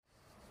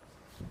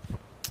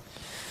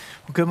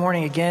Well, good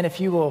morning again. If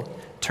you will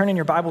turn in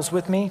your Bibles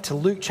with me to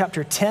Luke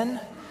chapter 10,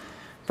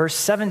 verse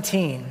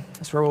 17.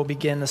 That's where we'll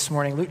begin this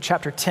morning. Luke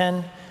chapter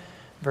 10,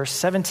 verse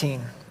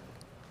 17.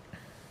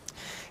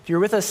 If you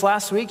were with us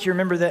last week, you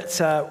remember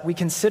that we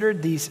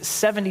considered these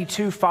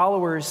 72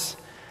 followers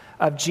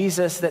of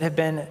Jesus that have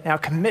been now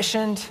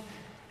commissioned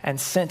and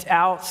sent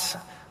out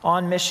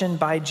on mission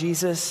by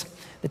Jesus.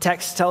 The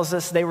text tells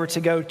us they were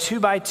to go two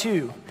by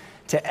two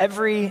to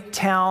every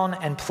town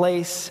and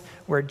place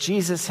where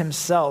Jesus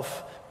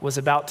himself was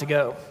about to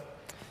go.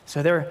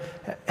 So they're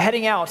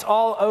heading out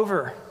all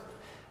over,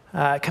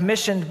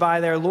 commissioned by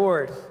their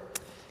Lord.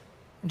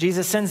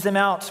 Jesus sends them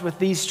out with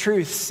these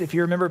truths. If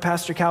you remember,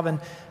 Pastor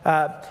Calvin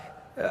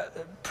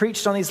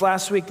preached on these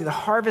last week. The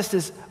harvest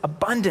is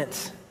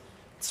abundant.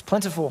 It's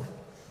plentiful.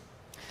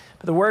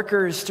 But the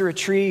workers to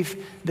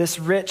retrieve this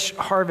rich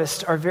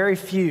harvest are very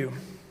few.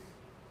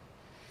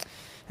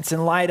 It's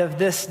in light of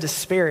this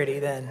disparity,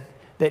 then,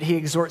 that he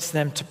exhorts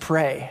them to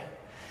pray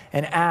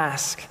and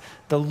ask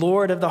the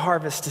Lord of the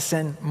harvest to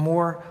send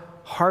more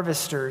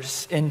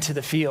harvesters into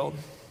the field.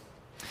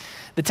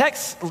 The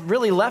text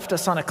really left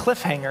us on a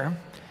cliffhanger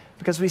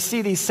because we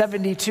see these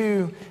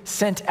 72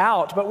 sent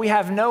out, but we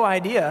have no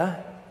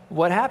idea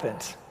what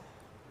happened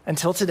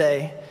until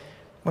today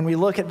when we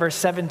look at verse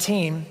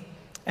 17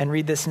 and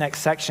read this next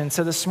section.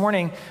 So this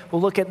morning,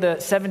 we'll look at the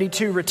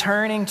 72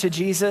 returning to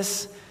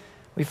Jesus.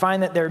 We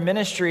find that their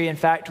ministry, in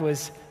fact,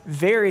 was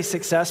very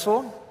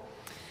successful.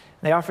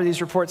 They offer these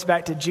reports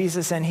back to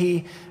Jesus, and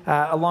he,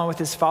 along with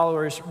his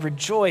followers,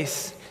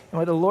 rejoice in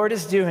what the Lord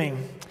is doing.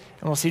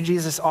 And we'll see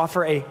Jesus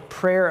offer a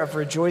prayer of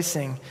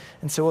rejoicing.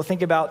 And so we'll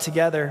think about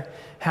together,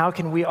 how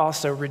can we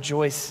also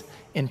rejoice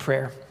in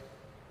prayer?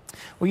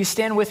 Will you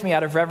stand with me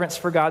out of reverence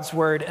for God's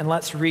word, and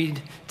let's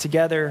read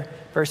together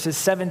verses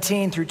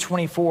 17 through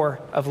 24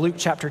 of Luke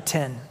chapter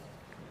 10.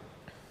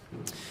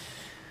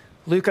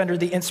 Luke, under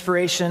the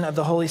inspiration of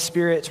the Holy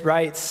Spirit,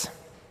 writes,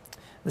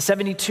 "The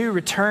 72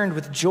 returned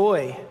with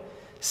joy,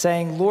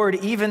 saying, 'Lord,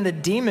 even the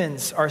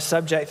demons are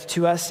subject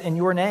to us in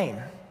your name.'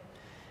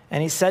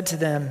 And he said to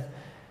them,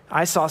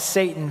 'I saw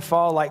Satan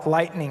fall like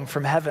lightning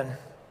from heaven.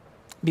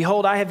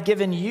 Behold, I have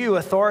given you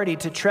authority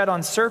to tread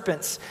on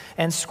serpents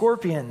and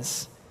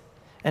scorpions,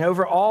 and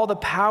over all the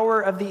power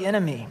of the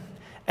enemy,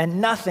 and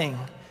nothing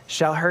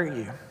shall hurt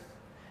you.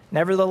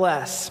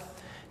 Nevertheless,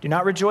 do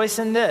not rejoice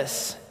in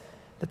this,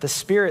 that the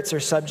spirits are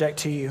subject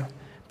to you,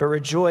 but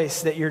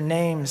rejoice that your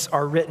names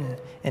are written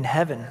in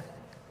heaven.'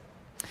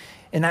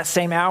 In that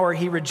same hour,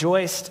 he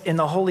rejoiced in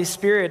the Holy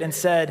Spirit and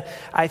said,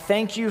 'I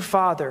thank you,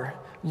 Father,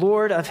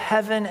 Lord of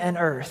heaven and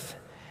earth,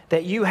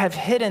 that you have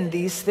hidden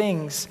these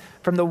things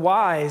from the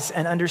wise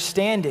and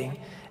understanding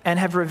and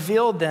have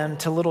revealed them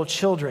to little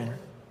children.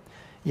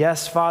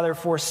 Yes, Father,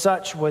 for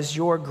such was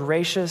your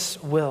gracious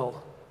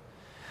will.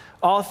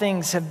 All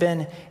things have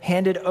been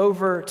handed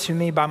over to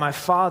me by my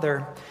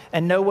Father,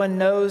 and no one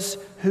knows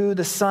who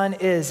the Son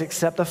is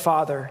except the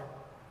Father,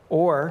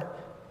 or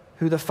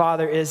who the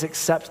Father is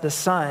except the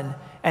Son,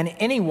 and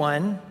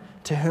anyone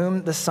to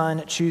whom the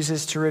Son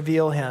chooses to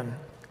reveal him.'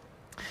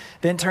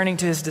 Then turning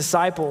to his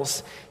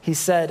disciples, he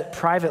said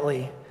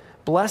privately,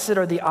 'Blessed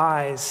are the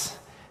eyes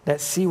that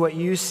see what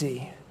you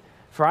see.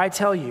 For I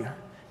tell you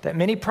that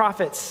many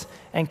prophets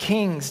and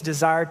kings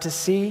desired to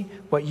see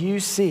what you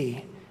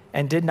see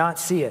and did not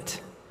see it,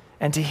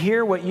 and to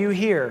hear what you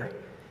hear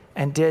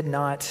and did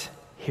not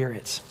hear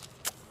it.'"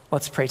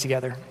 Let's pray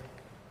together.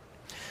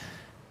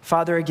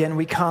 Father, again,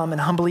 we come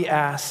and humbly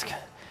ask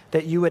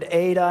that you would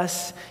aid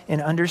us in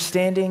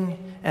understanding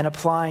and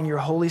applying your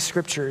holy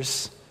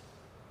scriptures.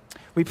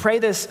 We pray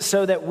this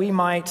so that we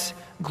might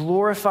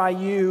glorify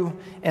you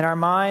in our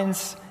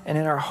minds and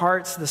in our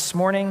hearts this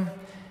morning,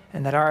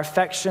 and that our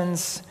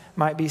affections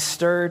might be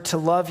stirred to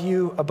love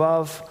you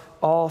above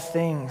all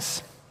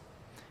things.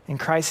 In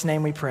Christ's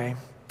name we pray.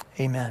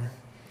 Amen.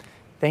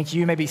 Thank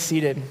you. You may be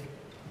seated.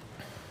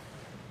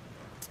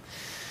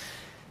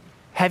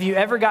 Have you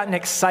ever gotten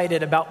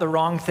excited about the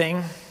wrong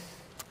thing?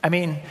 I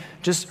mean,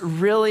 just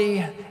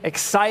really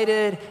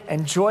excited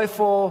and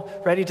joyful,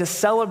 ready to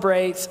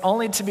celebrate,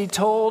 only to be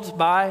told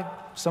by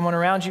someone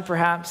around you,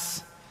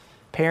 perhaps,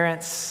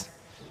 parents,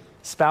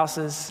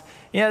 spouses,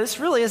 this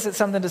really isn't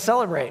something to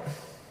celebrate.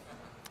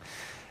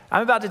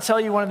 I'm about to tell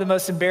you one of the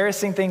most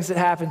embarrassing things that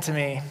happened to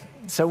me,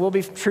 so we'll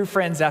be true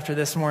friends after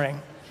this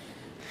morning.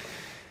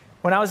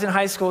 When I was in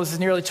high school, this is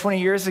nearly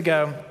 20 years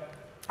ago,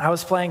 I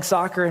was playing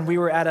soccer, and we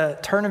were at a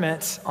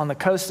tournament on the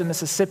coast of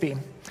Mississippi.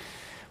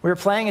 We were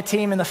playing a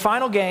team in the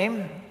final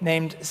game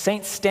named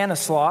St.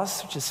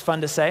 Stanislaus, which is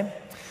fun to say,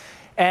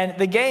 and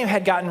the game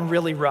had gotten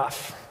really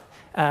rough.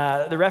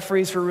 The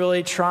referees were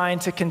really trying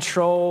to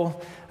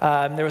control.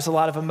 There was a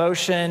lot of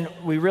emotion.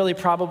 We really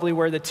probably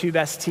were the two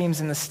best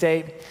teams in the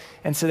state,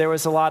 and so there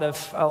was a lot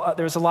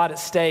at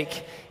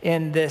stake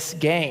in this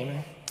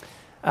game.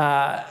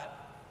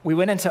 We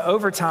went into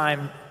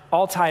overtime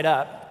all tied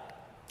up.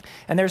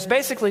 And there's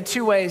basically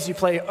two ways you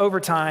play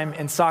overtime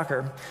in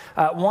soccer.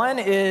 One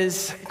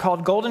is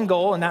called golden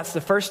goal, and that's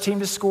the first team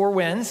to score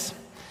wins.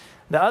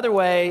 The other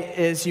way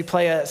is you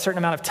play a certain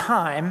amount of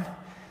time,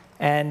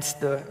 and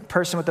the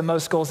person with the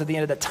most goals at the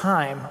end of the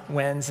time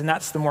wins, and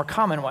that's the more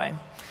common way.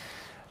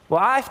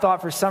 Well, I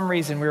thought for some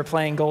reason we were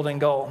playing golden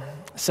goal.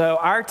 So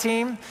our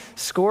team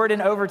scored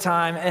in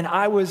overtime, and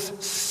I was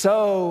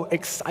so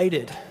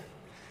excited.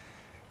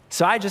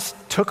 So I just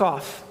took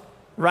off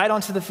right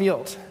onto the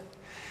field.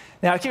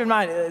 Now, keep in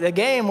mind, the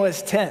game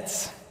was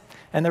tense,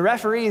 and the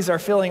referees are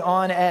feeling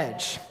on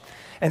edge.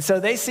 And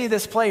so they see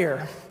this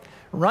player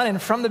running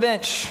from the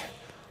bench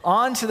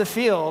onto the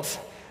field,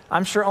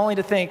 I'm sure only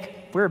to think,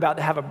 we're about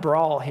to have a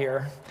brawl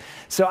here.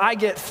 So I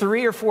get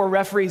 3 or 4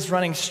 referees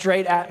running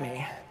straight at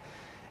me.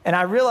 And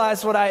I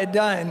realized what I had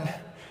done,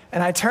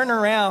 and I turn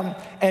around,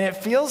 and it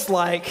feels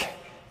like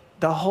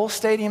the whole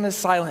stadium is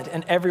silent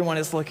and everyone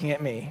is looking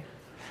at me.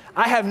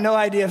 I have no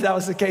idea if that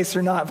was the case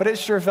or not, but it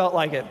sure felt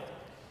like it.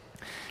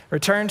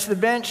 Returned to the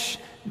bench,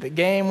 the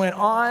game went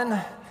on,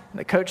 and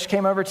the coach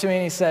came over to me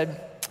and he said,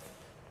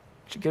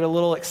 "Did you get a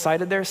little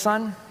excited there,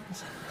 son?"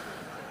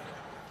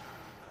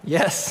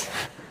 Yes,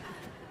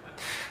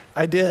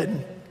 I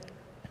did.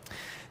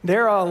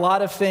 There are a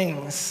lot of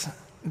things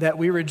that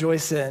we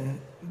rejoice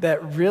in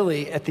that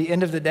really, at the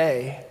end of the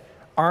day,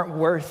 aren't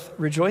worth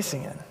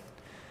rejoicing in.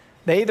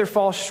 They either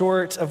fall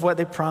short of what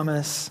they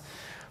promise,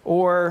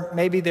 or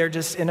maybe they're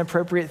just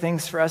inappropriate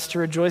things for us to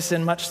rejoice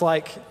in, much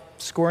like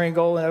scoring a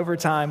goal in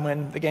overtime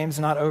when the game's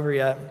not over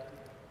yet.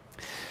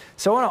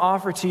 So I want to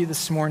offer to you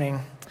this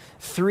morning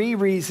 3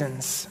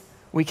 reasons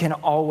we can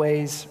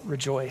always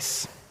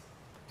rejoice.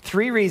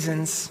 3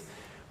 reasons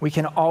we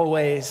can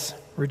always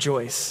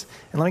rejoice.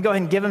 And let me go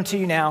ahead and give them to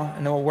you now,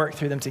 and then we'll work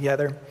through them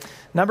together.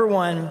 Number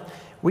 1,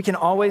 we can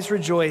always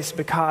rejoice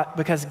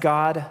because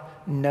God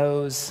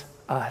knows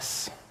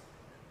us.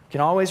 We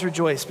can always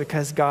rejoice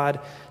because God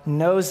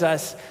knows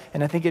us,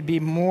 and I think it'd be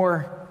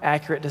more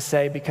accurate to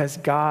say because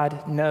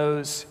God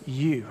knows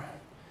you.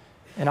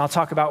 And I'll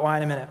talk about why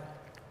in a minute.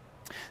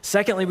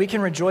 Secondly, we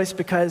can rejoice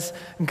because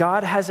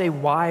God has a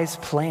wise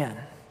plan,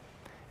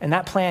 and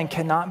that plan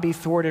cannot be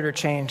thwarted or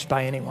changed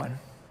by anyone.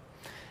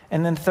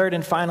 And then third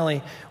and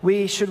finally,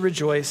 we should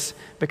rejoice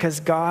because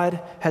God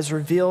has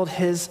revealed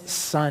his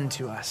Son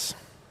to us.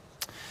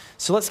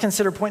 So let's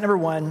consider point number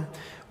 1.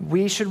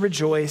 We should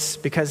rejoice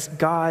because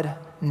God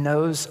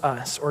knows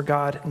us, or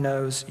God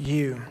knows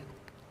you.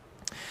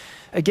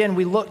 Again,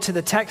 we look to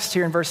the text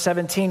here in verse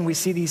 17. We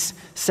see these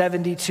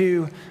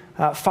 72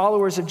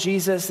 followers of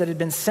Jesus that had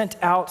been sent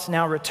out,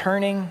 now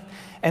returning,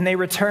 and they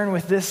return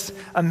with this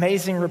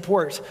amazing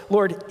report.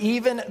 Lord,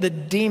 even the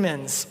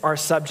demons are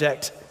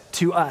subject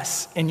to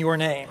us in your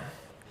name.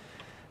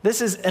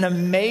 This is an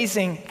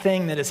amazing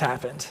thing that has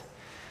happened.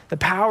 The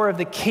power of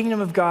the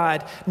kingdom of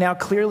God now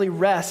clearly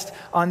rests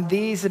on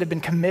these that have been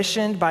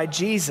commissioned by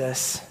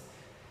Jesus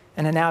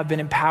and have now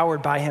been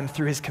empowered by him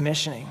through his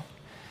commissioning.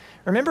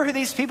 Remember who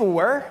these people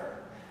were?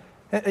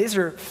 These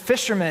are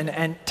fishermen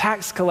and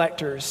tax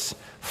collectors,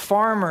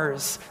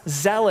 farmers,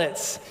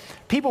 zealots,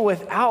 people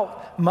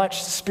without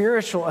much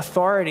spiritual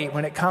authority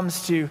when it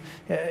comes to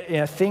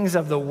things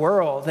of the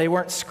world. They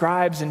weren't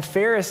scribes and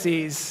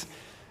Pharisees.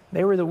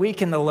 They were the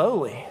weak and the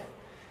lowly.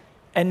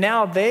 And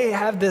now they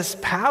have this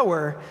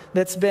power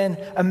that's been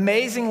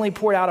amazingly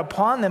poured out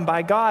upon them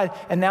by God,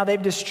 and now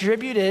they've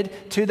distributed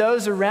to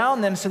those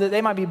around them so that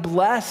they might be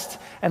blessed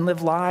and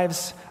live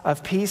lives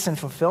of peace and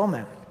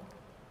fulfillment.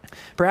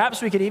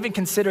 Perhaps we could even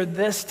consider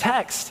this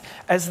text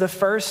as the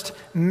first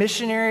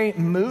missionary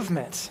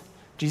movement.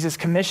 Jesus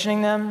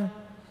commissioning them,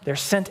 they're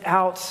sent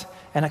out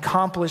and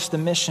accomplish the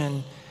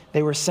mission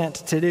they were sent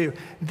to do.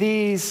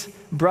 These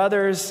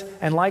brothers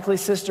and likely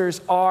sisters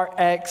are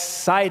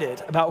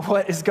excited about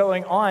what is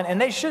going on, and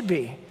they should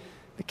be.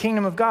 The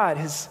kingdom of God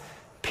has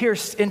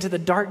pierced into the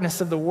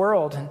darkness of the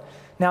world, and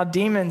now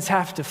demons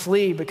have to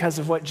flee because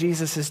of what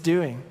Jesus is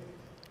doing.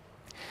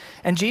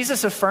 And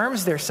Jesus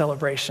affirms their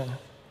celebration.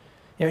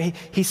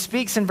 He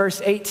speaks in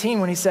verse 18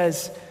 when he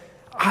says,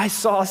 "I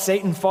saw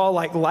Satan fall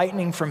like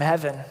lightning from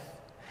heaven."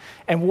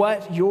 And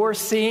what you're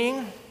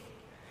seeing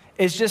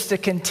is just a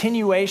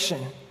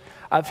continuation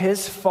of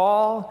his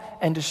fall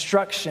and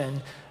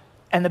destruction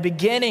and the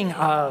beginning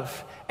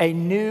of a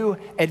new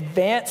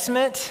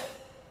advancement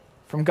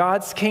from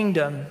God's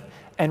kingdom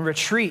and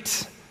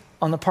retreat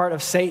on the part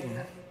of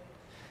Satan.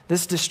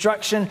 This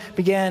destruction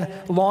began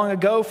long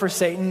ago for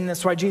Satan.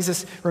 That's why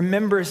Jesus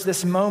remembers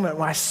this moment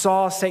when I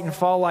saw Satan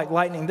fall like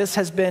lightning. This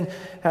has been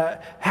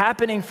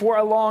happening for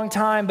a long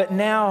time, but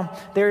now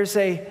there's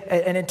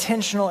an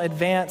intentional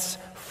advance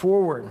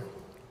forward.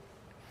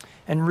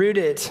 And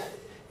rooted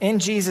in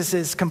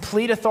Jesus'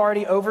 complete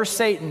authority over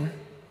Satan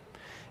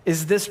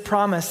is this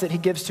promise that he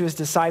gives to his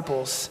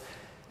disciples: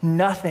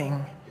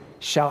 nothing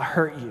shall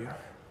hurt you.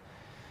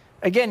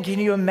 Again, can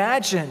you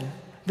imagine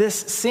this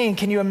scene?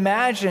 Can you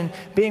imagine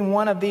being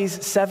one of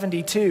these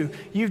 72?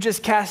 You've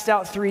just cast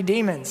out 3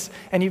 demons,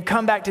 and you've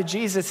come back to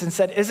Jesus and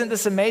said, "Isn't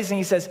this amazing?"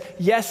 He says,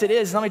 "Yes, it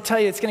is. Let me tell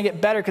you, it's going to get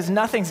better because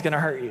nothing's going to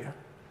hurt you."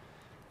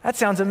 That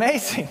sounds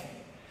amazing.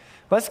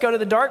 Let's go to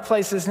the dark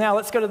places now.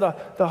 Let's go to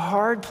the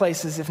hard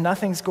places if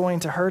nothing's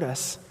going to hurt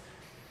us.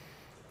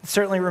 It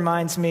certainly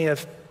reminds me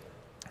of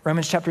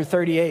Romans chapter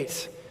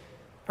 38.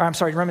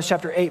 Romans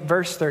chapter 8,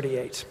 verse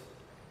 38,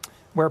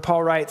 where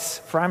Paul writes,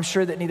 "For I'm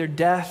sure that neither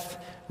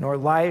death, nor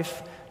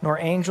life, nor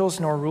angels,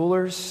 nor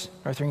rulers,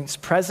 nor things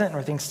present,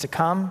 nor things to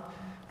come,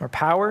 nor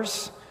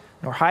powers,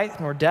 nor height,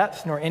 nor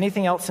depth, nor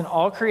anything else in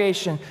all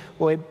creation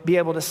will be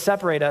able to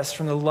separate us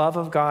from the love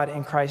of God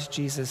in Christ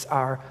Jesus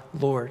our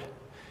Lord."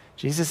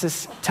 Jesus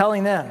is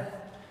telling them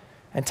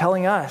and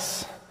telling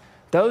us,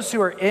 those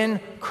who are in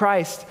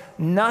Christ,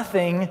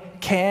 nothing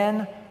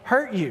can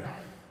hurt you.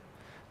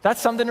 That's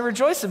something to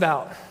rejoice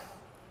about.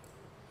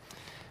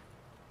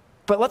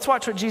 But let's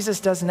watch what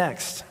Jesus does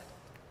next.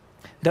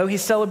 Though he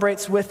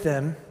celebrates with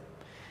them,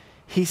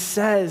 he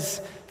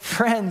says,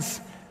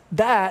 friends,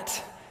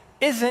 that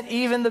isn't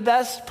even the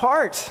best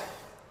part.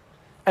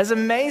 As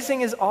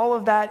amazing as all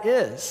of that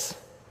is,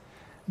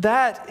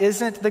 that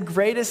isn't the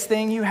greatest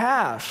thing you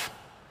have.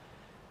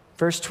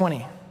 Verse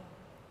 20,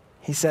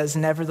 he says,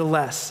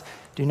 "Nevertheless,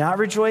 do not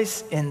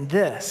rejoice in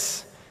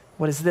this."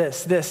 What is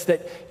this? This,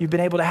 that you've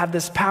been able to have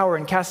this power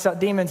and cast out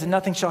demons and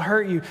nothing shall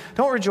hurt you.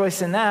 Don't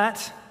rejoice in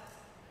that.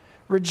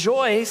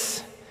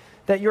 Rejoice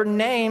that your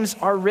names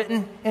are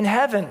written in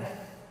heaven.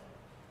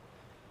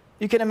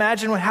 You can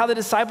imagine how the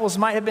disciples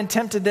might have been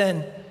tempted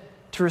then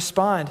to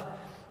respond.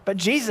 But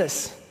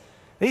Jesus,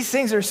 these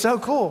things are so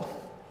cool.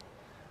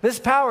 This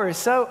power is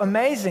so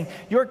amazing.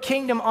 Your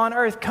kingdom on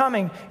earth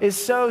coming is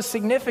so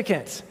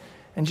significant.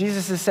 And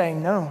Jesus is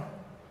saying, no,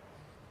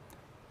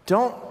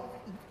 don't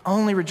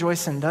only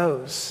rejoice in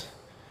those.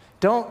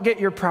 Don't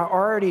get your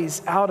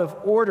priorities out of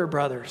order,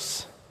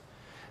 brothers.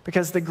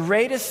 Because the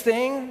greatest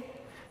thing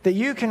that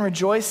you can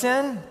rejoice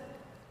in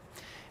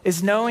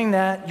is knowing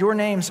that your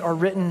names are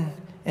written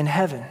in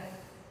heaven.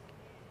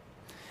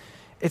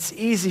 It's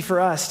easy for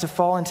us to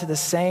fall into the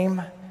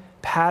same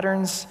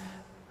patterns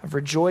of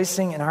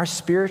rejoicing in our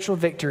spiritual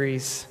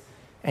victories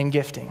and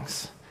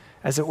giftings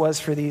as it was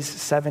for these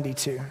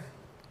 72.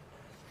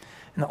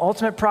 And the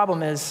ultimate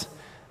problem is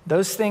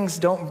those things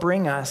don't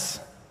bring us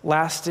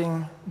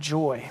lasting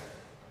joy.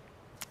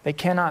 They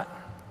cannot.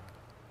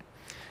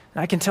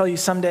 And I can tell you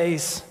some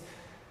days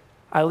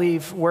I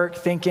leave work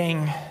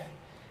thinking,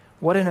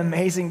 what an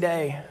amazing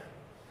day.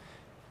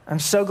 I'm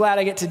so glad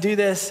I get to do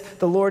this.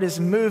 The Lord is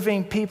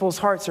moving. People's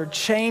hearts are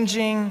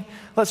changing.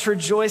 Let's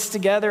rejoice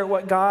together at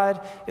what God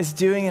is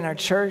doing in our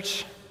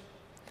church.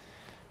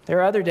 There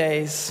are other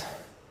days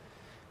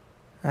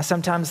I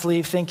sometimes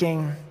leave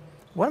thinking,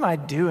 what am I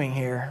doing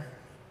here?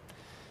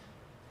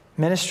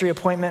 Ministry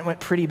appointment went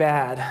pretty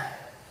bad.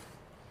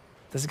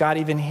 Does God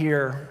even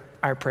hear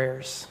our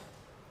prayers?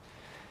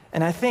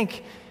 And I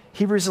think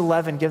Hebrews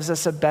 11 gives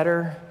us a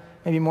better,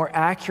 maybe more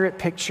accurate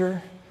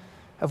picture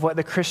of what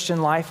the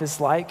Christian life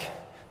is like.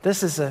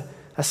 This is a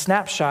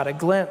snapshot, a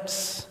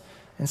glimpse,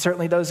 and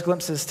certainly those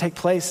glimpses take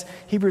place.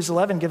 Hebrews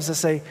 11 gives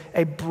us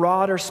a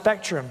broader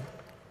spectrum.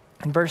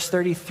 In verse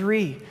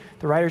 33,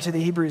 the writer to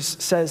the Hebrews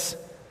says,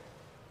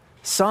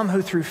 "Some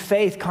who through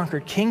faith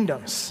conquered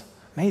kingdoms,"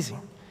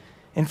 amazing,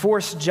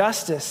 "enforced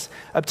justice,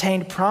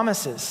 obtained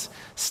promises,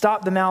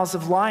 stopped the mouths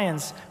of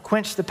lions,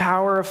 quenched the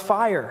power of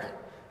fire,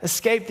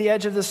 escaped the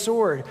edge of the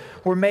sword,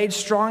 were made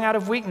strong out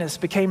of weakness,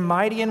 became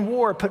mighty in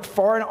war, put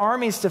foreign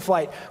armies to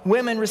flight.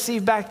 Women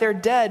received back their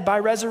dead by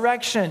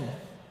resurrection."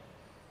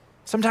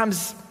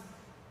 Sometimes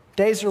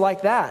days are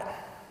like that.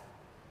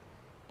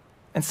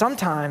 And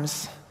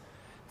sometimes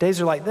days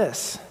are like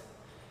this.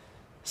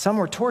 Some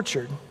were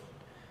tortured,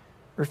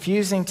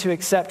 refusing to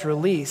accept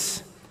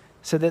release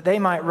so that they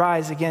might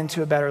rise again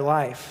to a better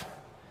life.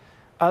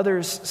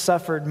 Others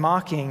suffered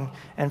mocking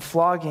and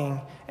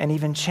flogging and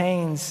even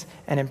chains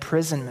and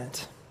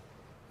imprisonment.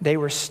 They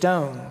were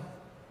stoned.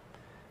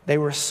 They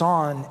were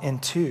sawn in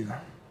two.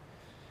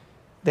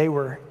 They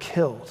were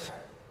killed.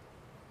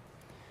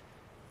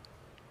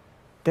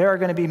 There are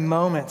going to be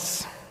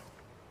moments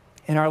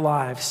in our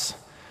lives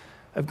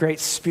of great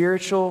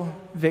spiritual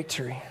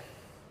victory,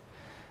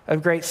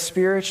 of great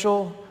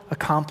spiritual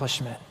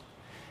accomplishment.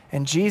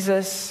 And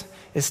Jesus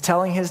is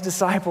telling his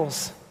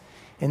disciples,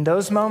 in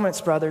those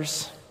moments,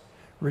 brothers,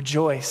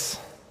 rejoice.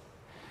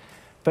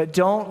 But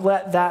don't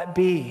let that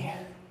be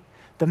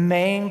the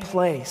main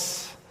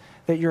place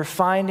that you're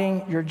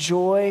finding your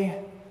joy,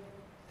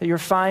 that you're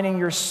finding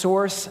your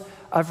source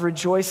of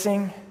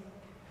rejoicing,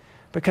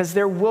 because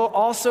there will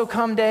also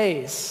come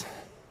days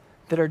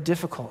that are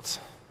difficult.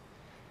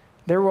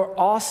 There will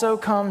also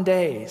come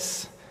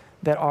days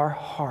that are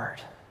hard.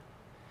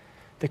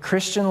 The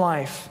Christian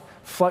life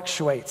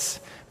fluctuates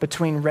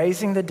between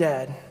raising the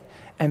dead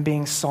and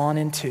being sawn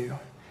in two.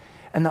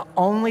 And the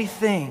only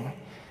thing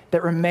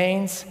that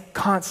remains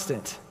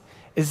constant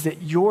is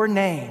that your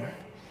name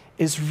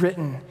is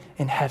written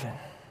in heaven.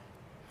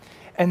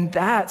 And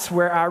that's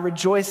where our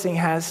rejoicing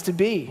has to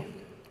be.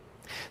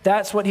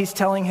 That's what he's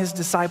telling his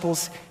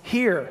disciples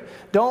here.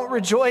 Don't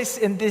rejoice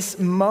in this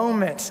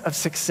moment of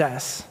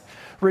success.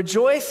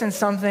 Rejoice in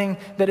something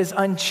that is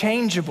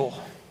unchangeable.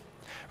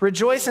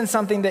 Rejoice in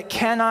something that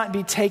cannot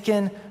be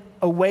taken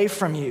away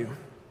from you.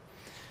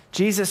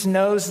 Jesus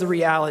knows the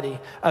reality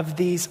of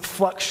these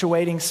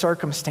fluctuating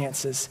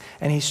circumstances,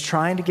 and he's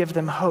trying to give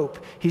them hope.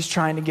 He's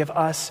trying to give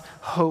us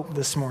hope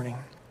this morning.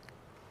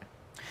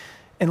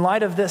 in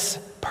light of this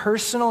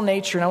personal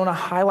nature, and I want to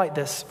highlight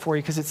this for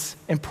you because it's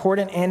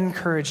important and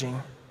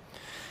encouraging.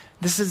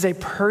 This is a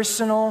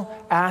personal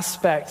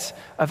aspect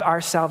of our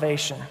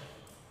salvation,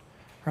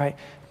 right?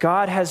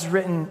 God has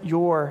written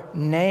your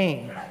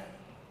name.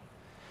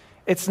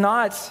 It's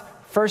not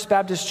First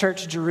Baptist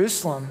Church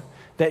Jerusalem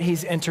that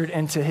he's entered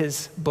into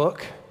his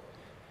book.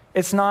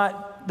 It's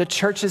not the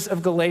churches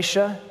of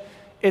Galatia.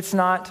 It's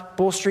not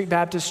Bull Street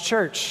Baptist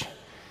Church.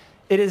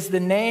 It is the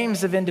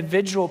names of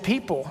individual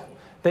people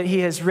that he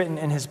has written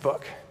in his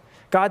book.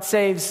 God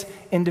saves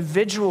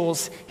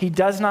individuals. He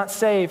does not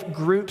save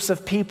groups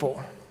of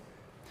people.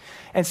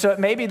 And so it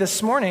may be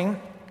this morning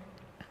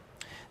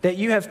that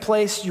you have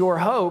placed your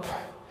hope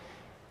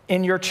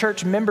in your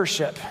church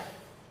membership.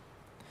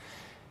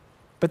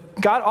 But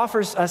God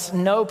offers us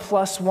no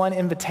 +1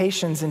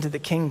 invitations into the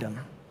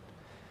kingdom.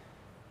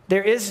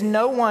 There is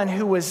no one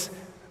who was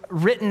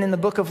written in the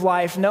book of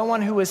life, no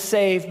one who was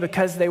saved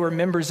because they were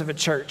members of a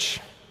church.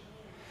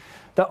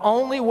 The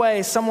only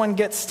way someone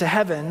gets to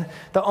heaven,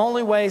 the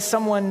only way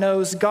someone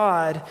knows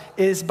God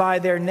is by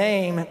their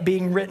name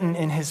being written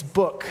in his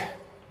book.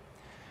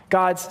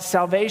 God's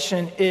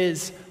salvation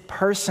is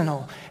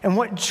personal. And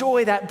what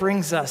joy that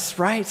brings us,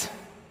 right?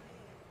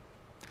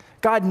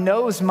 God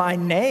knows my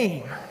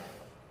name,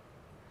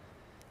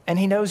 and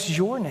he knows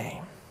your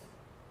name.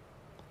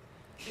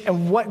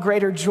 And what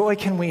greater joy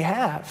can we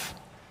have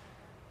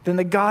than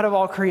the God of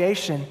all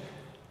creation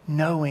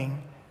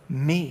knowing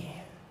me?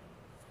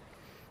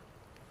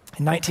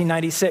 In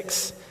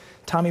 1996,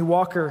 Tommy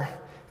Walker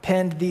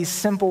penned these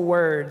simple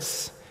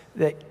words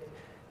that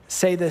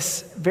say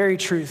this very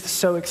truth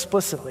so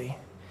explicitly.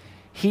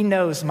 He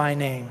knows my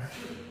name.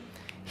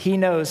 He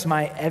knows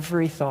my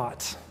every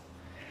thought.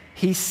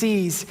 He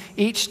sees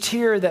each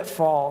tear that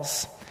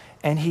falls,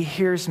 and he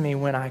hears me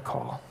when I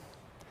call.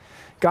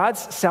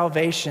 God's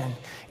salvation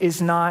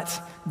is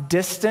not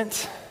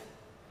distant,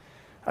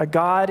 a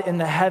God in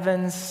the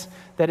heavens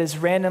that is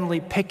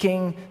randomly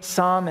picking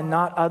some and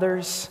not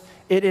others.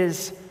 It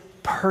is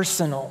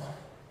personal.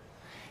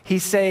 He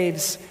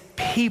saves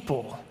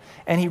people,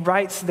 and he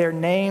writes their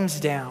names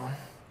down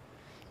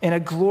in a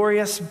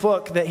glorious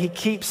book that he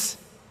keeps.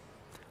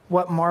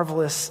 What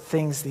marvelous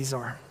things these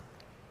are.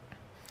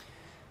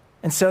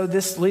 And so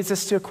this leads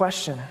us to a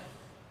question.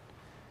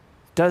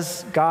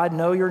 Does God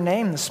know your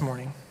name this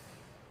morning?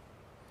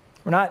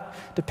 We're not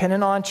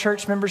dependent on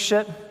church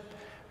membership.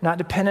 We're not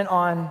dependent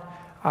on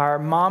our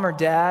mom or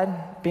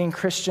dad being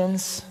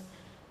Christians.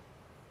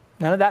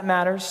 None of that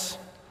matters.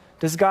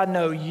 Does God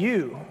know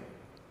you?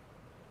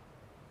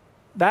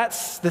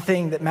 That's the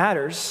thing that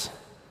matters.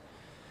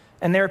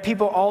 And there are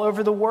people all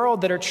over the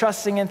world that are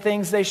trusting in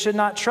things they should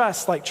not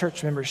trust, like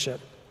church membership.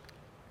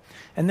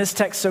 And this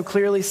text so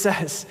clearly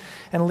says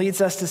and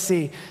leads us to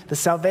see the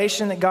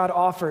salvation that God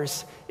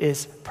offers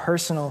is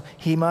personal.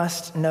 He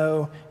must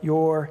know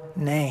your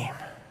name.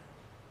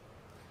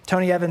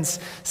 Tony Evans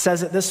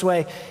says it this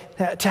way: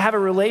 to have a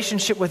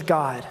relationship with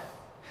God,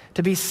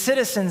 to be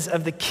citizens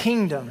of the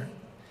kingdom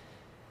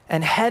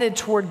and headed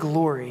toward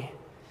glory,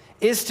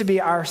 is to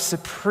be our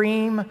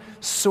supreme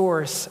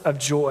source of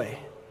joy.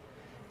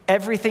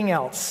 Everything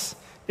else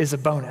is a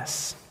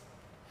bonus.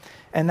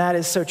 And that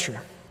is so true.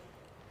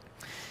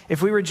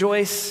 If we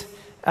rejoice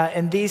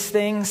in these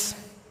things,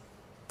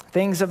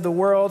 things of the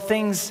world,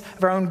 things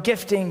of our own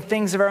gifting,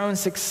 things of our own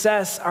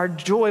success, our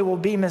joy will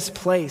be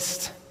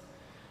misplaced.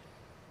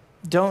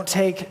 Don't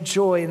take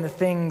joy in the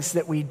things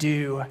that we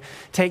do.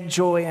 Take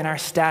joy in our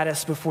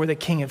status before the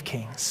King of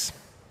Kings.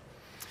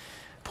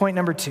 Point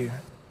number 2,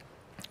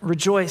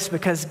 rejoice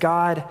because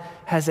God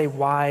has a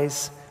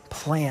wise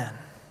plan.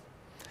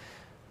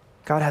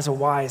 God has a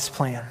wise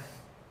plan.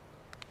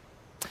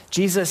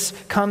 Jesus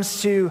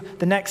comes to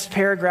the next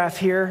paragraph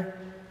here,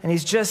 and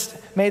he's just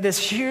made this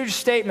huge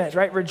statement,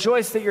 right?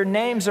 Rejoice that your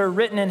names are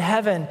written in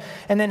heaven.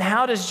 And then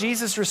how does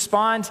Jesus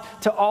respond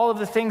to all of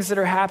the things that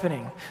are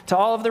happening, to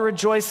all of the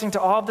rejoicing,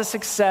 to all of the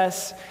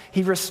success?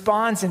 He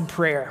responds in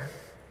prayer.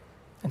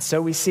 And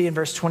so we see in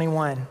verse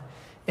 21,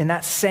 in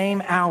that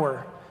same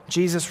hour,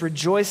 Jesus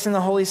rejoiced in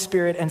the Holy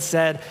Spirit and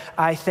said,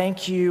 I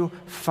thank you,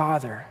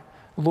 Father,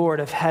 Lord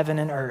of heaven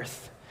and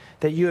earth,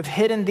 that you have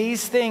hidden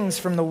these things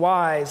from the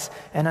wise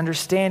and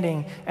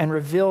understanding and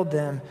revealed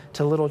them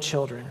to little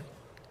children.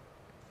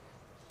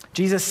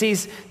 Jesus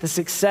sees the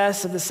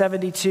success of the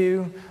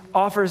 72,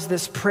 offers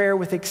this prayer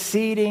with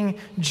exceeding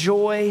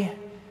joy.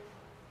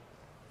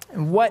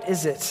 And what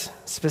is it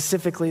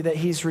specifically that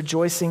he's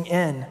rejoicing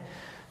in?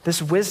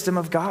 This wisdom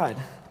of God.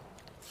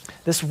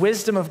 This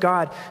wisdom of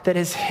God that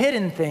has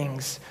hidden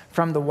things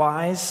from the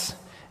wise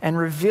and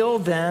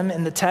revealed them,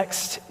 in the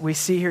text we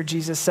see here,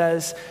 Jesus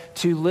says,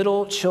 to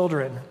little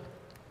children.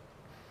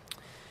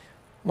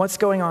 What's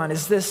going on?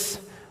 Is this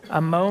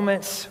a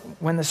moment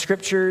when the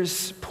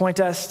scriptures point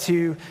us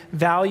to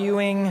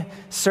valuing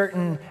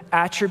certain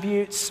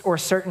attributes or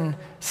certain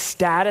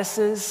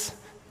statuses,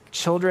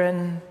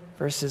 children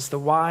versus the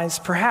wise?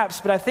 Perhaps,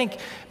 but I think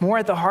more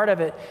at the heart of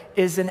it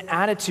is an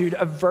attitude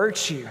of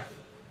virtue,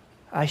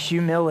 a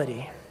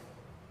humility.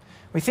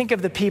 We think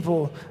of the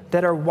people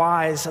that are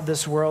wise of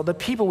this world, the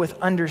people with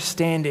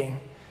understanding.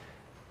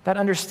 That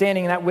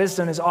understanding and that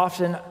wisdom is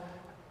often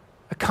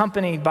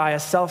accompanied by a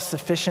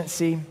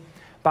self-sufficiency,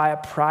 by a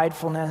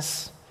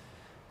pridefulness.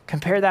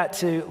 Compare that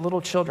to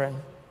little children,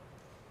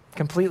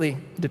 completely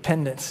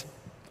dependent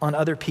on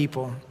other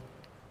people.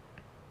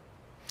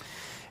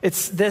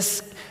 It's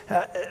this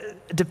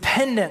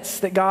dependence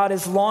that God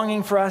is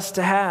longing for us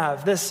to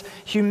have, this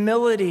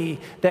humility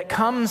that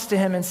comes to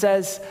him and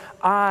says,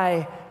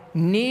 I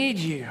need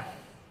you.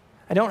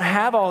 I don't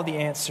have all the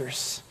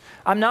answers.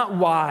 I'm not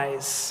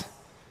wise.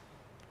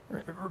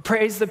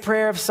 Praise the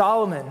prayer of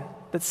Solomon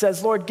that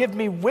says, Lord, give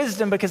me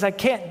wisdom because I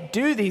can't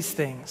do these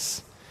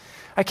things.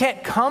 I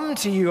can't come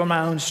to you on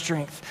my own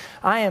strength.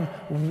 I am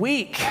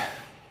weak.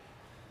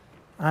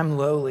 I'm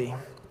lowly.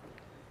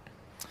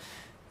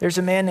 There's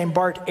a man named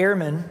Bart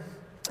Ehrman,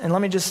 and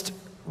let me just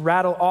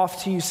rattle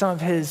off to you some of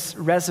his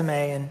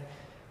resume, and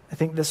I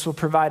think this will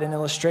provide an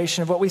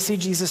illustration of what we see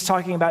Jesus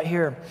talking about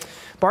here.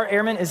 Bart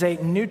Ehrman is a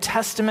New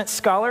Testament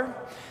scholar.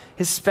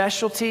 His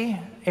specialty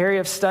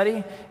area of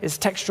study is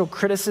textual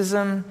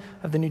criticism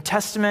of the New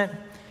Testament.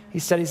 He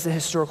studies the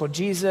historical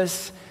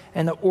Jesus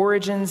and the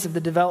origins of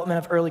the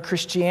development of early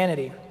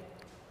Christianity.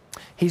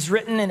 He's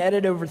written and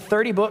edited over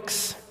 30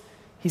 books.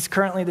 He's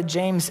currently the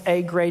James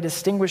A. Gray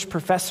Distinguished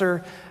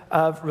Professor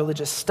of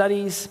Religious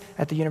Studies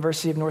at the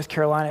University of North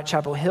Carolina at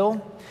Chapel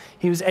Hill.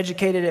 He was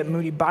educated at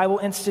Moody Bible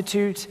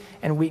Institute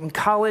and Wheaton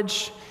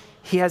College.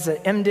 He has an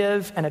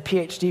MDiv and a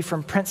PhD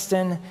from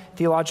Princeton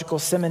Theological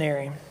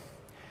Seminary.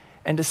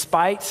 And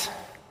despite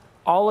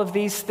all of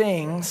these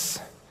things,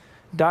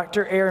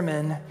 Dr.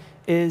 Ehrman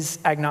is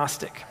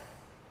agnostic.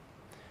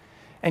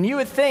 And you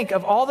would think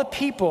of all the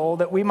people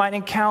that we might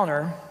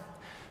encounter,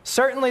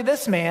 certainly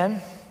this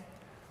man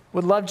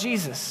would love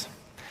Jesus.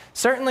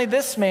 Certainly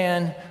this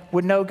man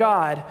would know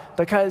God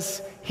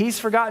because he's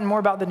forgotten more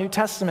about the New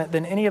Testament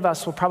than any of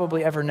us will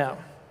probably ever know.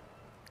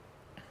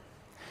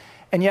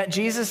 And yet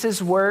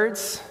Jesus'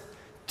 words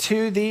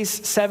to these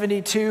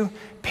 72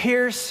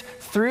 pierce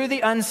through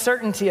the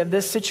uncertainty of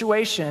this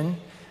situation.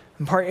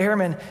 And Bart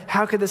Ehrman,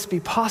 how could this be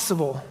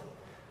possible?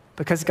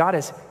 Because God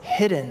has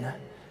hidden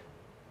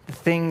the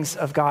things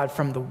of God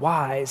from the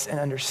wise and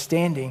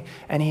understanding,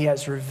 and he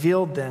has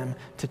revealed them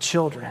to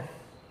children.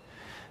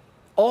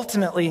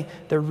 Ultimately,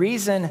 the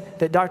reason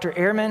that Dr.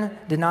 Ehrman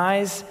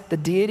denies the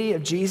deity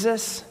of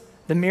Jesus,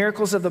 the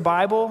miracles of the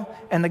Bible,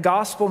 and the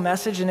gospel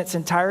message in its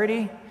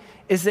entirety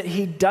is that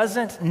he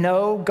doesn't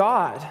know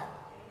God.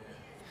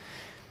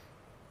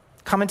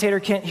 Commentator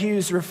Kent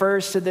Hughes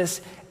refers to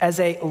this as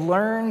a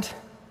learned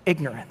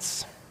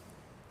ignorance.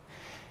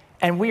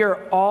 And we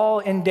are all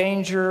in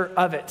danger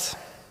of it.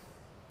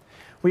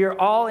 We are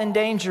all in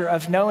danger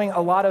of knowing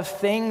a lot of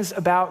things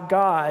about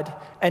God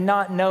and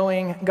not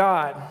knowing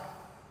God.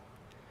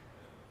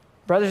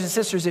 Brothers and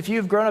sisters, if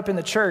you've grown up in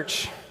the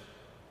church,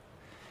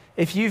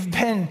 if you've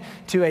been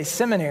to a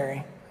seminary,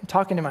 I'm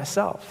talking to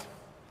myself,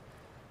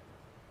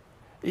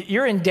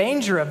 you're in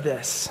danger of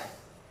this.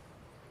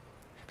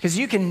 Because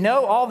you can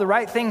know all the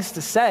right things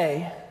to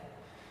say.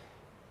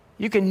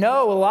 You can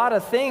know a lot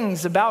of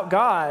things about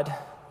God,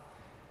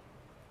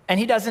 and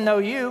he doesn't know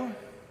you,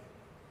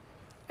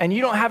 and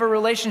you don't have a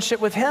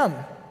relationship with him.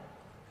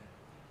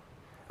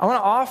 I want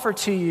to offer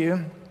to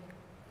you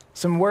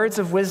some words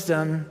of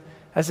wisdom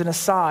as an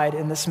aside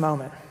in this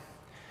moment.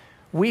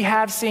 We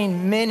have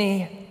seen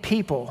many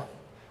people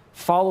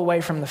fall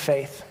away from the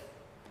faith.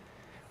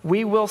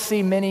 We will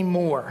see many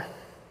more.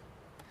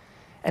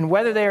 And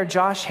whether they are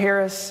Josh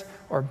Harris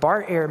or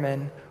Bart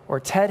Ehrman or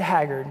Ted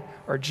Haggard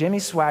or Jimmy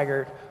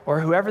Swaggart or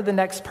whoever the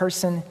next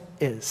person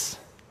is,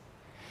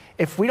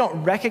 if we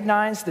don't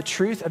recognize the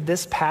truth of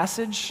this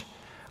passage,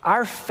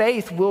 our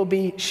faith will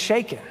be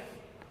shaken.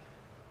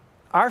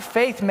 Our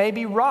faith may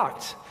be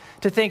rocked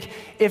to think,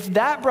 if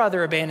that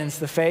brother abandons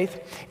the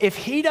faith, if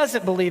he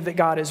doesn't believe that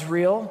God is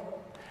real,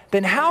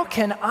 then how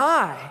can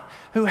I,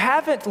 who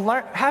haven't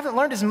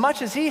learned as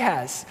much as he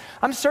has?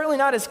 I'm certainly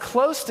not as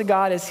close to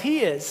God as he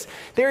is.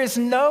 There is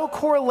no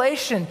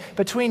correlation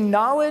between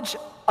knowledge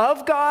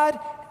of God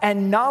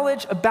and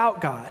knowledge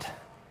about God.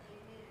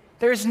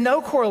 There is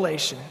no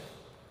correlation.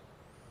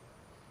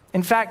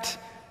 In fact,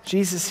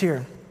 Jesus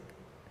here,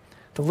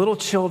 the little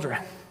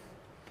children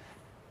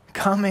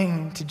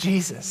coming to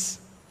Jesus,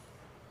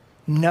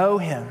 know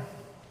him.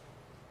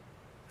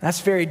 That's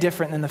very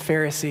different than the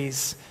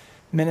Pharisees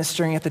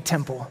ministering at the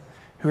temple,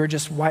 who are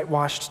just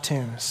whitewashed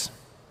tombs.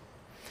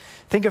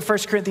 Think of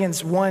 1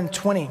 Corinthians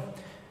 1:20.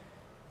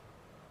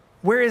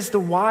 Where is the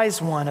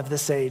wise one of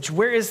this age?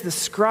 Where is the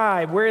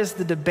scribe? Where is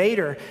the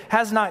debater?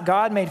 Has not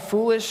God made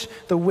foolish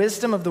the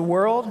wisdom of the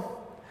world?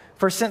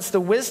 For since the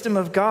wisdom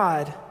of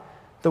God,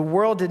 the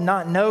world did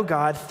not know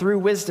God through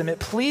wisdom, it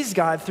pleased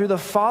God through the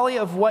folly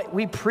of what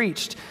we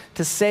preached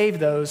to save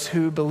those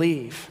who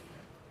believe.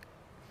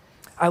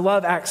 I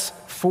love Acts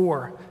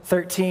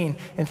 4:13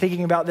 and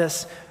thinking about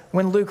this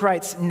when Luke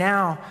writes,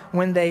 now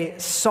when they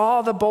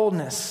saw the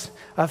boldness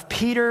of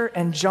Peter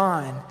and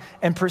John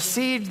and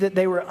perceived that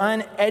they were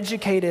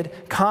uneducated,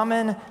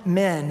 common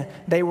men,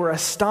 they were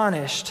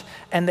astonished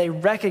and they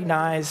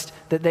recognized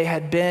that they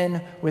had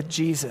been with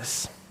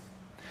Jesus.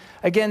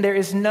 Again, there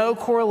is no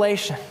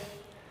correlation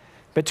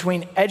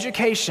between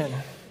education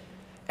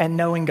and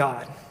knowing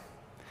God.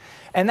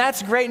 And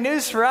that's great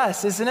news for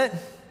us, isn't it?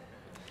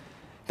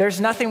 There's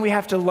nothing we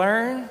have to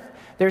learn.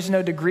 There's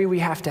no degree we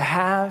have to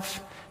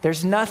have.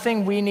 There's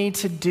nothing we need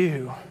to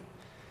do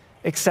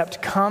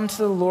except come to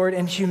the Lord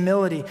in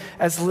humility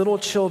as little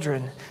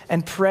children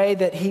and pray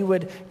that he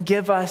would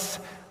give us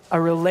a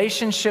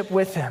relationship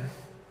with him,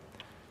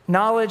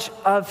 knowledge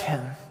of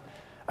him,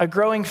 a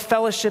growing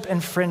fellowship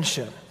and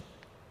friendship.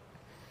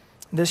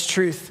 This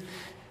truth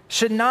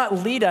should not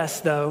lead us,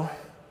 though,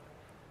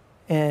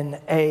 in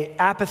an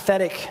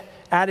apathetic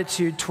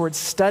attitude towards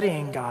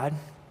studying God.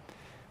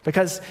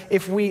 Because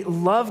if we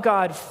love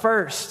God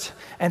first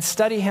and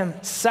study him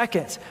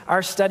second,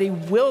 our study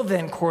will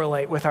then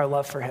correlate with our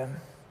love for him.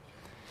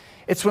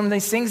 It's when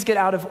these things get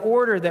out of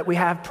order that we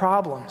have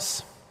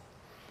problems.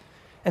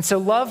 And so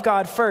love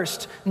God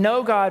first,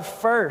 know God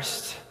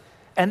first,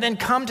 and then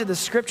come to the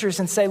scriptures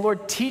and say,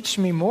 Lord, teach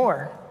me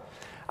more.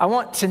 I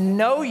want to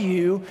know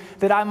you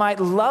that I might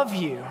love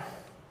you.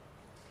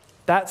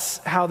 That's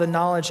how the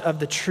knowledge of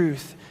the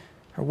truth,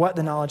 or what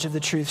the knowledge of the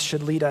truth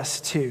should lead us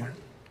to.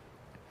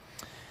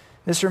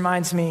 This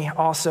reminds me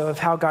also of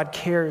how God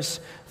cares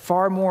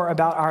far more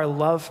about our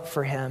love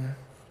for him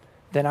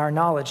than our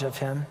knowledge of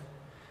him.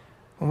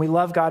 When we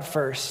love God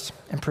first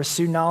and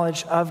pursue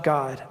knowledge of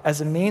God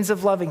as a means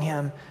of loving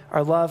him,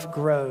 our love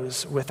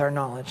grows with our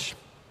knowledge.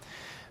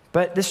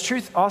 But this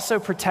truth also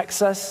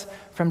protects us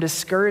from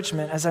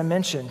discouragement, as I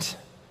mentioned.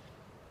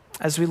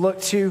 As we look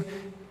to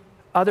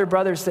other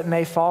brothers that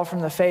may fall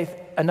from the faith,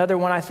 another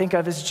one I think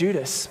of is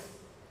Judas.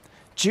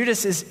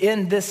 Judas is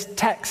in this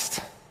text.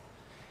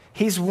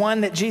 He's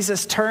one that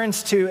Jesus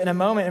turns to in a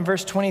moment in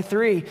verse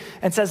 23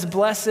 and says,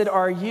 "Blessed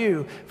are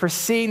you for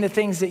seeing the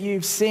things that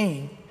you've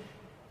seen."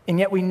 And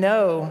yet we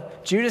know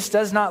Judas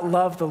does not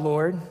love the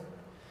Lord.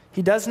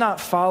 He does not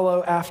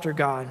follow after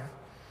God.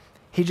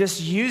 He just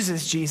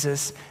uses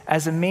Jesus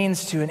as a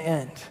means to an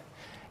end.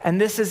 And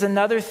this is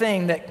another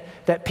thing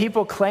that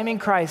people claiming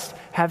Christ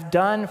have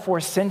done for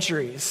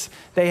centuries.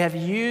 They have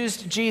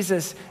used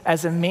Jesus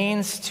as a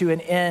means to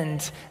an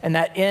end, and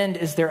that end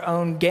is their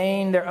own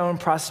gain, their own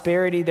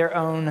prosperity, their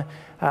own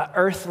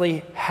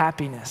earthly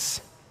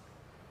happiness.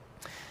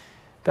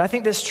 But I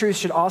think this truth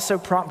should also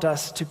prompt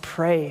us to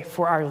pray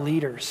for our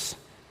leaders.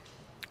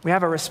 We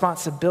have a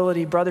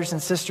responsibility, brothers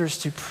and sisters,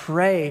 to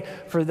pray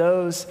for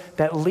those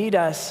that lead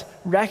us,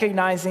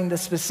 recognizing the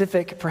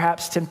specific,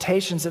 perhaps,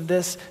 temptations of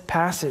this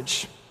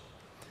passage.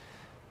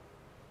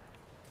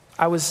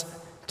 I was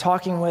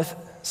talking with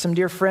some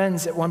dear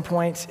friends at one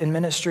point in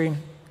ministry.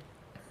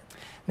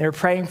 They were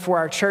praying for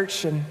our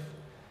church, and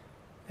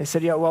they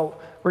said, well,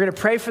 we're going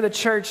to pray for the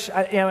church.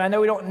 I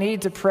know we don't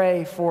need to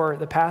pray for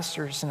the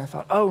pastors. And I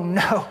thought, oh,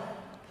 no.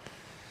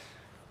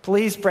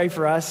 Please pray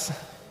for us.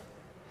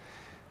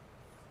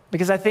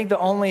 Because I think the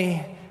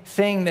only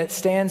thing that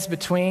stands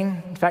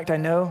between, in fact, I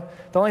know,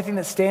 the only thing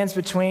that stands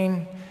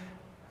between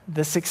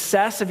the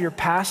success of your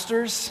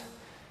pastors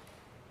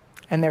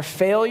and their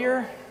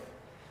failure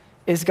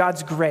is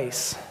God's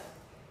grace.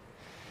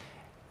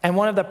 And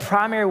one of the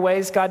primary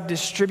ways God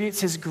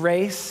distributes his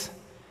grace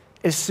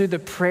is through the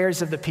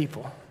prayers of the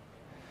people.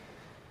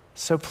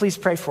 So please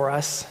pray for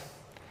us,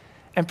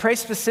 and pray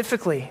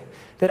specifically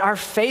that our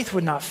faith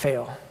would not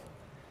fail.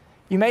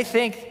 You may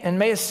think and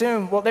may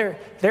assume, well,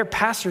 they're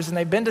pastors and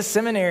they've been to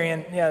seminary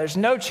and there's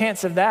no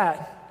chance of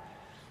that.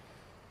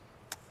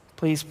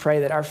 Please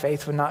pray that our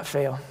faith would not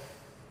fail.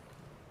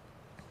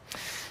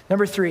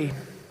 Number 3,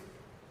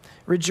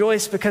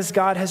 rejoice because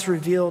God has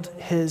revealed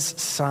his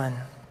Son.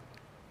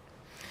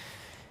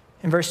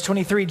 In verse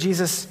 23,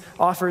 Jesus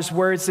offers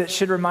words that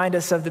should remind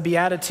us of the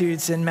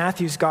Beatitudes in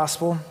Matthew's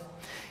gospel.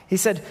 He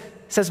says,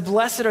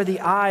 "Blessed are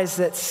the eyes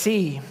that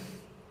see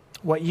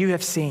what you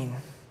have seen."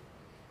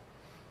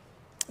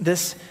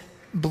 This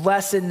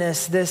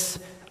blessedness, this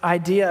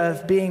idea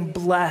of being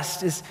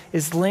blessed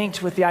is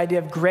linked with the idea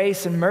of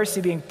grace and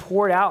mercy being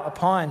poured out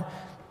upon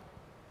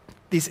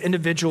these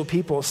individual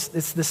peoples.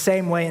 It's the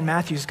same way in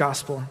Matthew's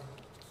gospel.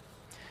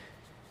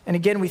 And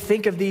again, we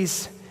think of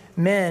these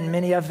men,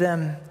 many of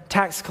them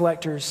tax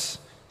collectors,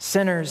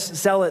 sinners,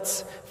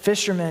 zealots,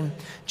 fishermen.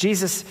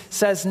 Jesus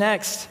says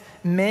next,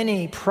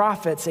 "Many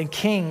prophets and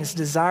kings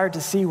desired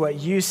to see what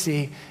you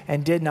see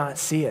and did not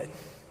see it."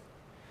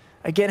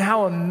 Again,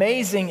 how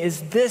amazing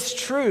is this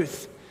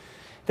truth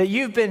that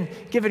you've been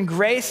given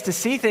grace to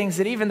see things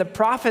that even the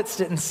prophets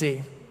didn't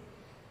see,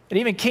 that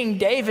even King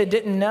David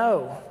didn't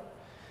know.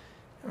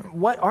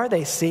 What are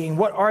they seeing?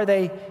 What are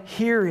they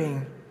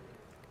hearing?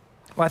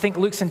 Well, I think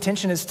Luke's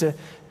intention is to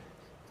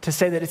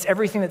say that it's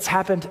everything that's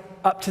happened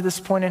up to this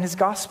point in his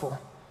gospel.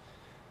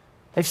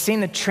 They've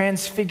seen the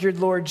transfigured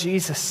Lord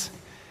Jesus.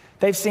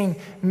 They've seen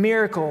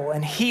miracle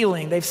and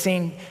healing. They've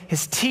seen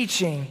his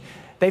teaching.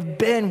 They've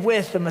been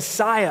with the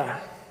Messiah.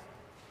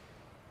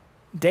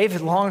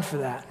 David longed for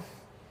that.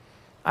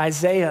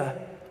 Isaiah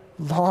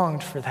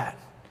longed for that.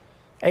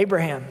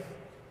 Abraham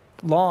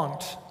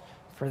longed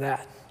for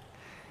that.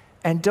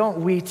 And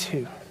don't we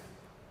too?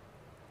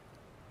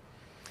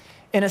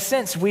 In a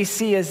sense, we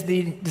see as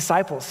the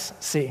disciples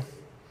see,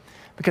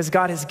 because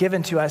God has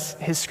given to us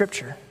his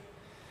scripture.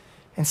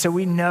 And so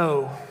we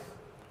know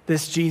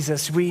this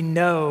Jesus, we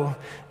know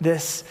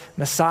this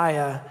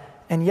Messiah,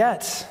 and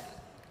yet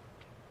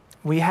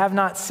we have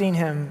not seen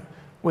him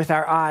with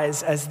our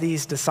eyes as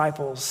these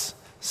disciples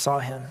saw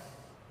him.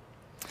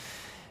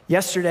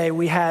 Yesterday,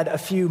 we had a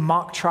few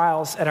mock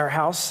trials at our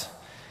house.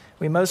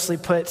 We mostly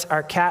put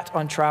our cat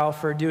on trial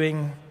for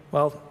doing,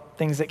 well,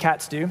 things that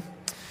cats do.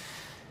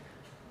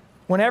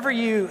 Whenever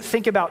you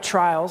think about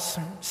trials,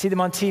 see them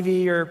on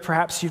TV, or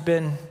perhaps you've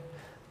been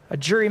a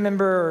jury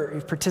member or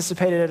you've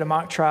participated at a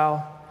mock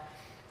trial,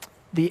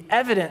 the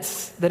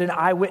evidence that an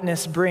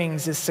eyewitness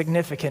brings is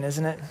significant,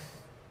 isn't it?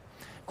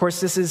 Of course,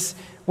 this is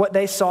what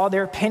they saw,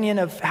 their opinion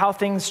of how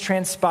things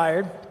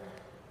transpired.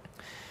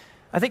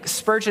 I think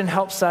Spurgeon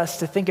helps us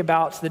to think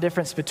about the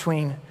difference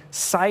between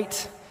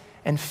sight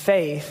and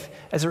faith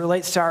as it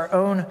relates to our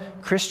own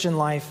Christian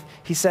life.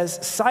 He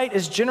says, sight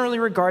is generally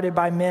regarded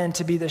by men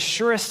to be the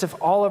surest of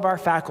all of our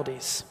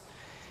faculties.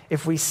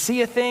 If we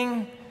see a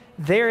thing,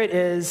 there it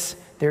is,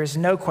 there is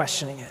no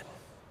questioning it.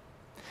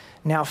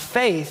 Now,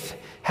 faith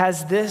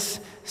has this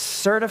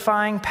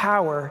certifying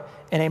power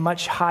in a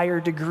much higher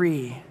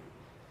degree.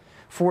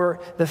 For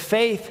the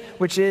faith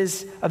which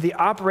is of the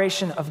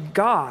operation of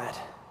God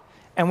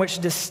and which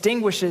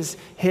distinguishes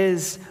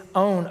his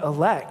own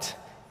elect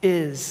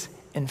is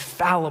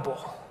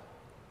infallible.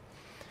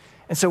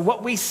 And so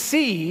what we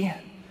see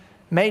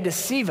may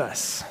deceive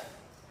us.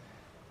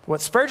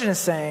 What Spurgeon is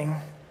saying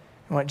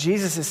and what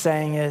Jesus is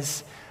saying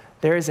is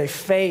there is a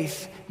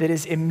faith that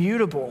is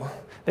immutable.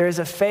 There is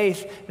a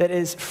faith that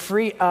is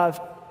free of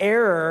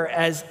error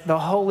as the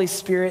Holy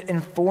Spirit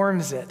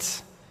informs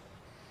it.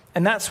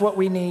 And that's what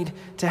we need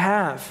to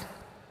have.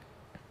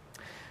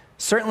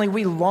 Certainly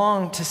we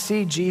long to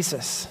see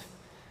Jesus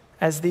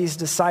as these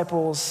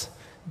disciples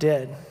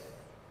did.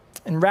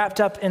 And wrapped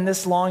up in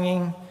this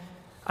longing,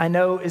 I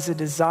know, is a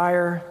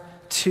desire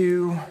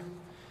to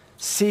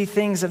see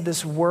things of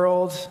this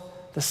world,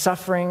 the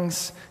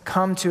sufferings,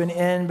 come to an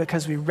end,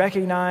 because we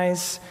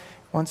recognize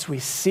once we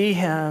see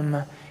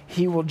him,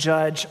 he will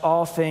judge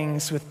all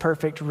things with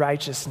perfect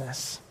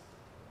righteousness.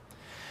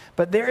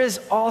 But there is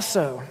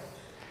also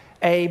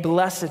a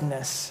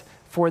blessedness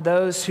for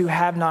those who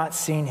have not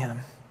seen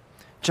him.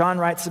 John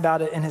writes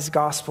about it in his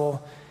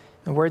gospel.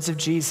 In the words of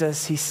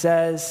Jesus, he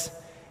says,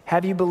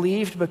 "Have you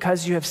believed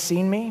because you have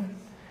seen me?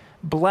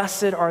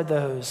 Blessed are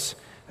those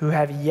who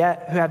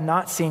have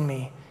not seen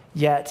me,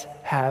 yet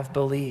have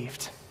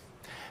believed."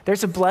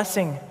 There's a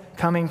blessing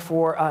coming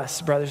for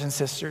us, brothers and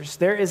sisters.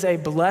 There is a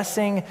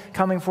blessing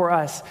coming for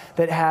us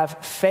that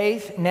have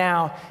faith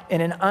now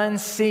in an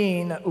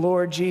unseen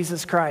Lord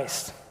Jesus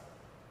Christ.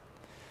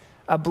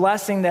 A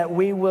blessing that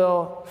we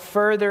will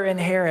further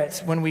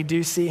inherit when we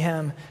do see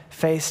him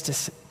face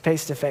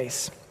to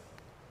face.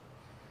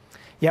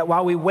 Yet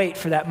while we wait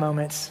for that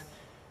moment,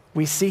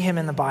 we see him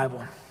in the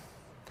Bible.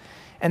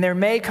 And there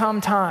may come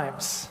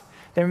times,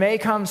 there may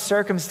come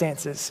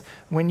circumstances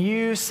when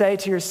you say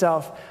to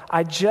yourself,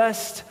 I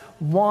just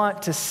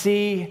want to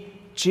see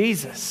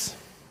Jesus.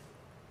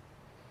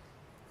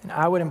 And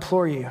I would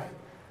implore you,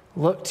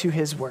 look to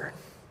his word.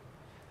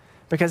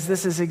 Because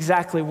this is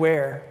exactly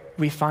where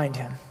we find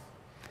him.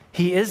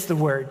 He is the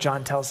word,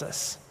 John tells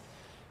us.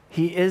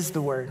 He is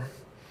the word.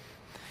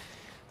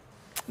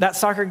 That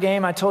soccer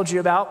game I told you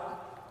about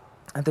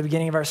at the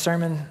beginning of our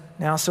sermon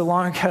now so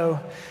long ago,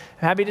 I'm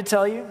happy to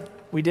tell you,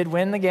 we did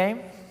win the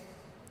game.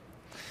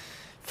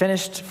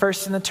 Finished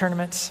first in the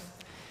tournament.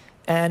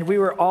 And we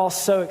were all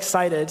so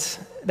excited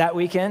that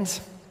weekend.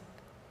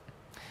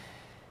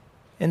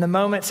 In the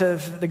moments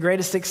of the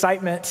greatest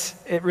excitement,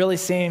 it really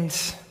seemed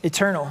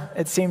eternal.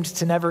 It seemed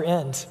to never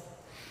end.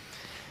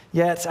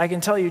 Yet, I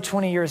can tell you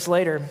 20 years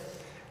later,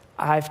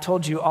 I've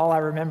told you all I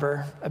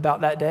remember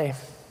about that day.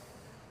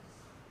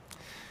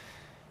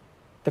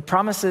 The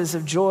promises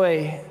of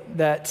joy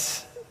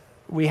that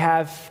we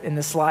have in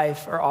this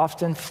life are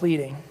often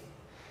fleeting.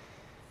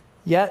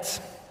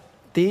 Yet,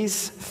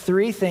 these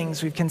three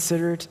things we've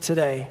considered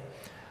today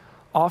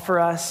offer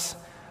us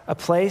a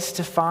place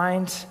to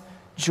find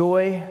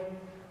joy,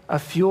 a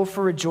fuel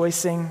for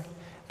rejoicing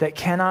that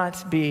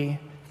cannot be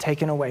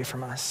taken away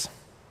from us.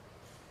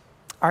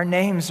 Our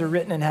names are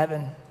written in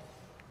heaven.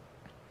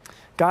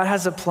 God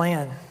has a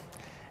plan,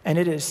 and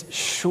it is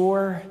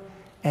sure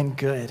and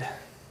good.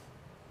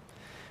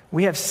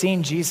 We have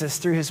seen Jesus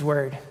through his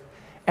word,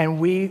 and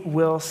we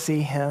will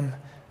see him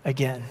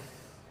again.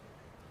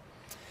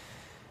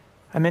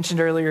 I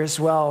mentioned earlier as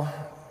well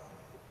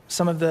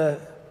some of the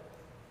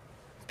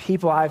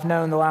people I've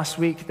known the last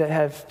week that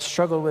have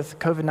struggled with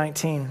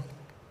COVID-19.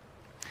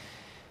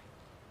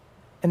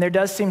 And there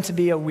does seem to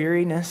be a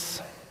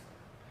weariness,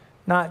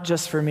 not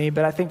just for me,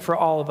 but I think for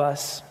all of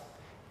us,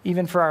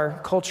 even for our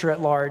culture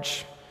at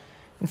large.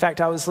 In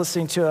fact, I was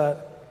listening to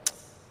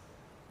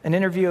an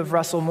interview of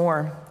Russell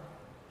Moore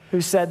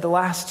who said the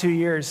last 2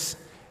 years,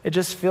 it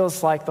just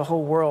feels like the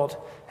whole world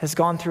has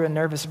gone through a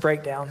nervous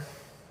breakdown.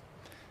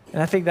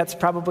 And I think that's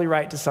probably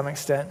right to some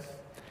extent.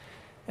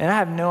 And I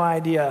have no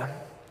idea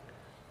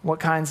what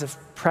kinds of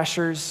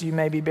pressures you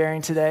may be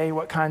bearing today,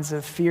 what kinds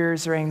of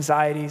fears or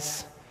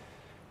anxieties,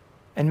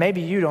 and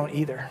maybe you don't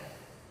either.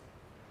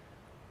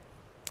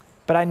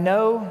 But I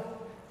know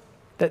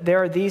that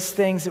there are these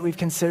things that we've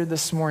considered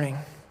this morning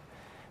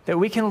that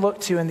we can look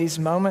to in these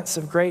moments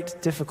of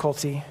great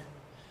difficulty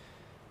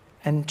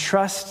and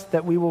trust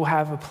that we will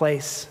have a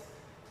place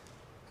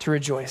to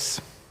rejoice.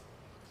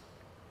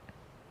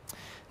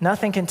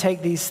 Nothing can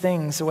take these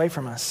things away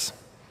from us.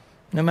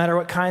 No matter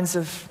what kinds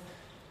of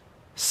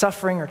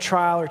suffering or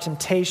trial or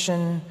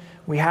temptation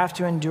we have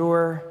to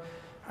endure,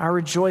 our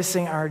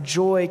rejoicing, our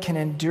joy can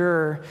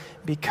endure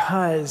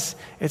because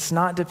it's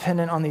not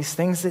dependent on these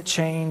things that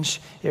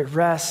change. It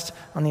rests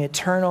on the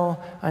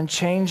eternal,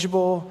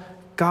 unchangeable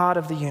God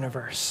of the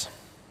universe.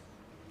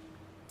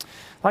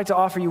 I'd like to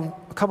offer you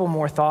a couple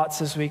more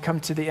thoughts as we come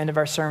to the end of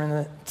our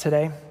sermon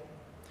today.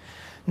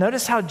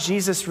 Notice how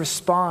Jesus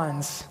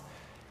responds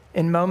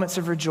in moments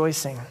of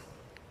rejoicing.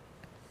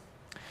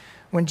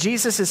 When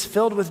Jesus is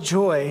filled with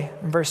joy,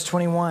 in verse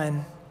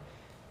 21,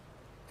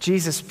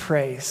 Jesus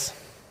prays.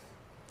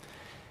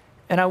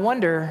 And I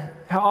wonder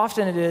how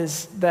often it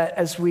is that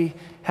as we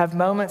have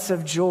moments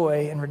of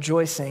joy and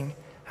rejoicing,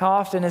 how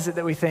often is it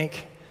that we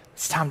think,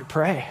 it's time to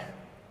pray?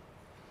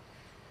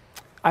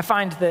 I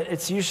find that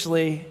it's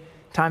usually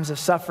times of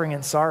suffering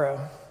and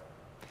sorrow.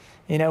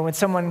 You know, when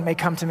someone may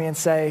come to me and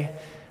say,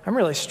 I'm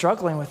really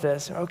struggling with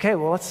this. Okay,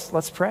 well,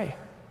 let's pray.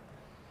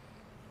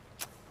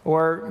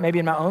 Or maybe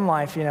in my own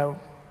life, you know,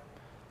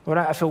 Lord,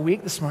 I feel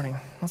weak this morning.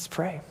 Let's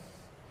pray.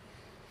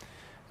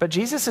 But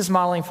Jesus is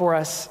modeling for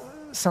us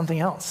something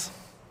else.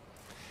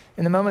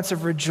 In the moments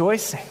of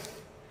rejoicing,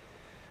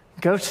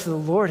 go to the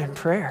Lord in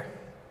prayer.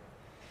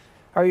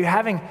 Are you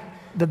having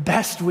the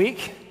best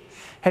week?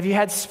 Have you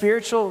had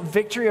spiritual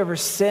victory over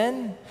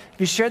sin? Have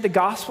you shared the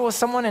gospel with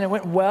someone and it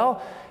went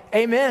well?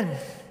 Amen.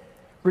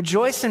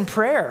 Rejoice in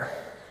prayer.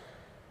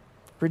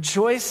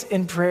 Rejoice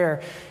in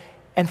prayer.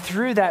 And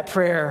through that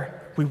prayer,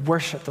 we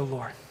worship the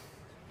Lord.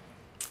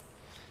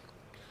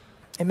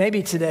 It may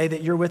be today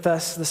that you're with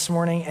us this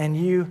morning and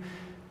you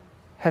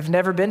have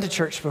never been to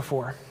church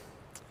before.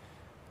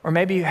 Or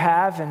maybe you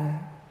have and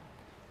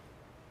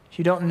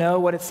you don't know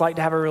what it's like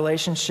to have a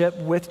relationship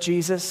with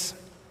Jesus.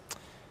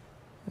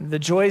 The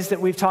joys that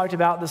we've talked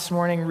about this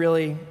morning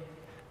really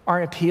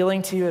aren't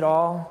appealing to you at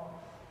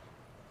all.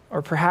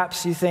 Or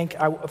perhaps you think,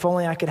 if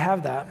only I could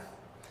have that.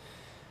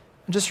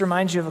 I'll just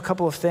remind you of a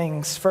couple of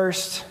things.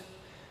 First,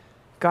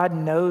 God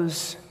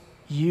knows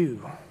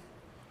you.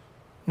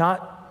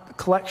 Not a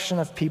collection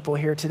of people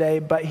here today,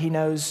 but he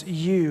knows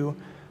you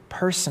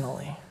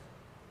personally.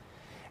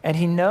 And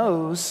he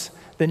knows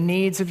the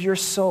needs of your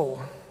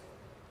soul.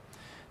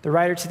 The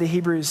writer to the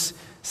Hebrews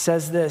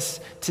says this,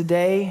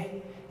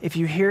 today, if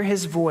you hear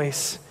his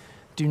voice,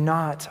 do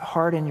not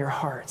harden your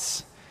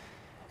hearts.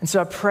 And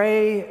so I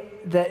pray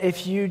that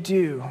if you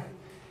do,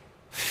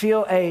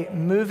 feel a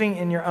moving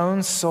in your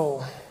own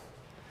soul,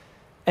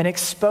 an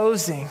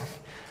exposing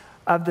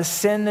of the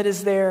sin that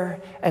is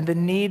there and the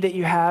need that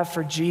you have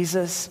for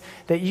Jesus,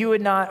 that you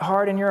would not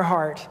harden your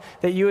heart,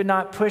 that you would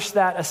not push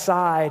that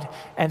aside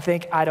and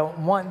think, I don't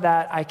want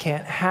that, I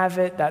can't have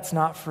it, that's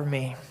not for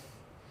me.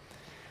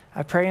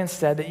 I pray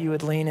instead that you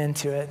would lean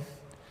into it,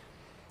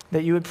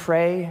 that you would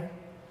pray,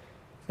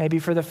 maybe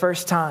for the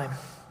first time,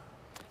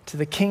 to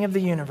the King of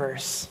the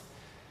universe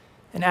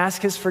and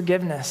ask his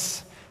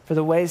forgiveness for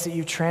the ways that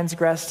you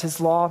transgressed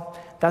his law.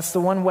 That's the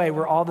one way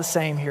we're all the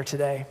same here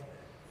today.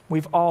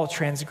 We've all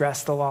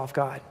transgressed the law of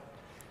God.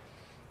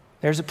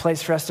 There's a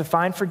place for us to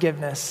find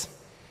forgiveness.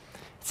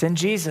 It's in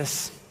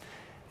Jesus.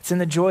 It's in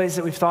the joys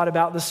that we've thought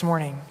about this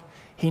morning.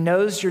 He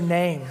knows your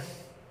name.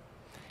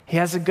 He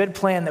has a good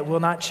plan that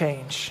will not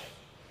change.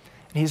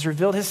 And he's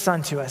revealed his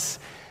Son to us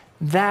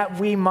that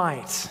we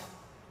might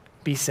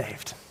be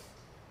saved.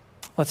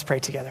 Let's pray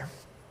together.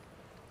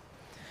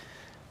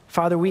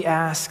 Father, we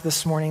ask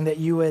this morning that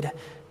you would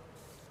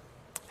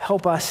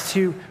help us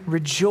to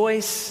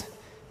rejoice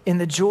in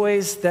the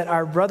joys that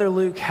our brother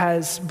Luke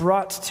has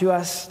brought to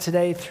us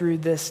today through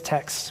this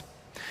text.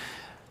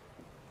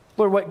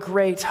 Lord, what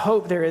great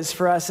hope there is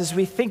for us as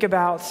we think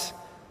about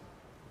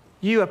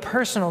you, a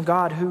personal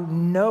God who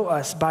know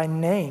us by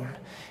name.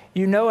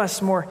 You know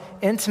us more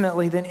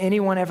intimately than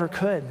anyone ever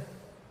could.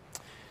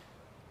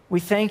 We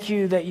thank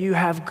you that you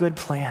have good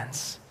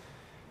plans,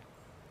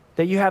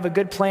 that you have a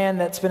good plan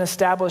that's been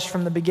established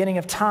from the beginning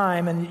of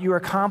time and you are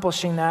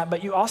accomplishing that,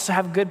 but you also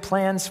have good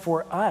plans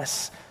for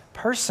us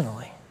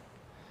personally.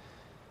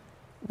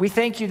 We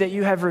thank you that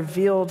you have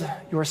revealed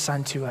your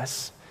Son to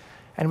us,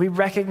 and we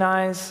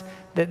recognize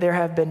that there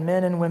have been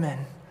men and women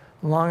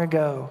long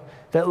ago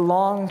that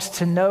longed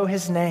to know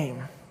his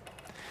name,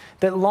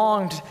 that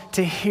longed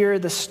to hear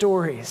the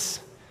stories,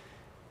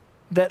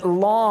 that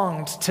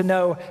longed to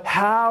know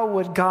how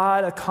would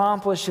God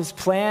accomplish his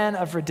plan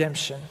of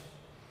redemption.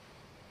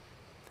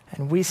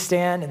 And we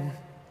stand and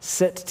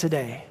sit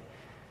today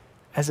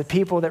as a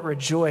people that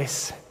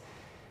rejoice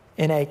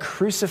in a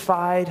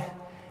crucified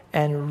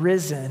and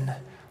risen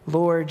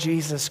Lord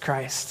Jesus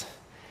Christ.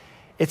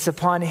 It's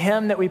upon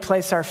him that we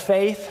place our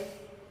faith.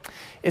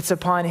 It's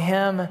upon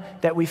him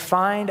that we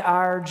find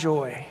our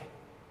joy.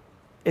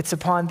 It's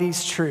upon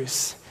these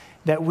truths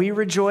that we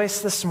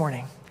rejoice this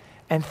morning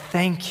and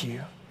thank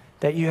you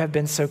that you have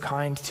been so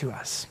kind to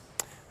us.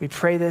 We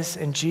pray this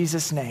in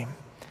Jesus' name.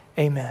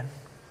 Amen.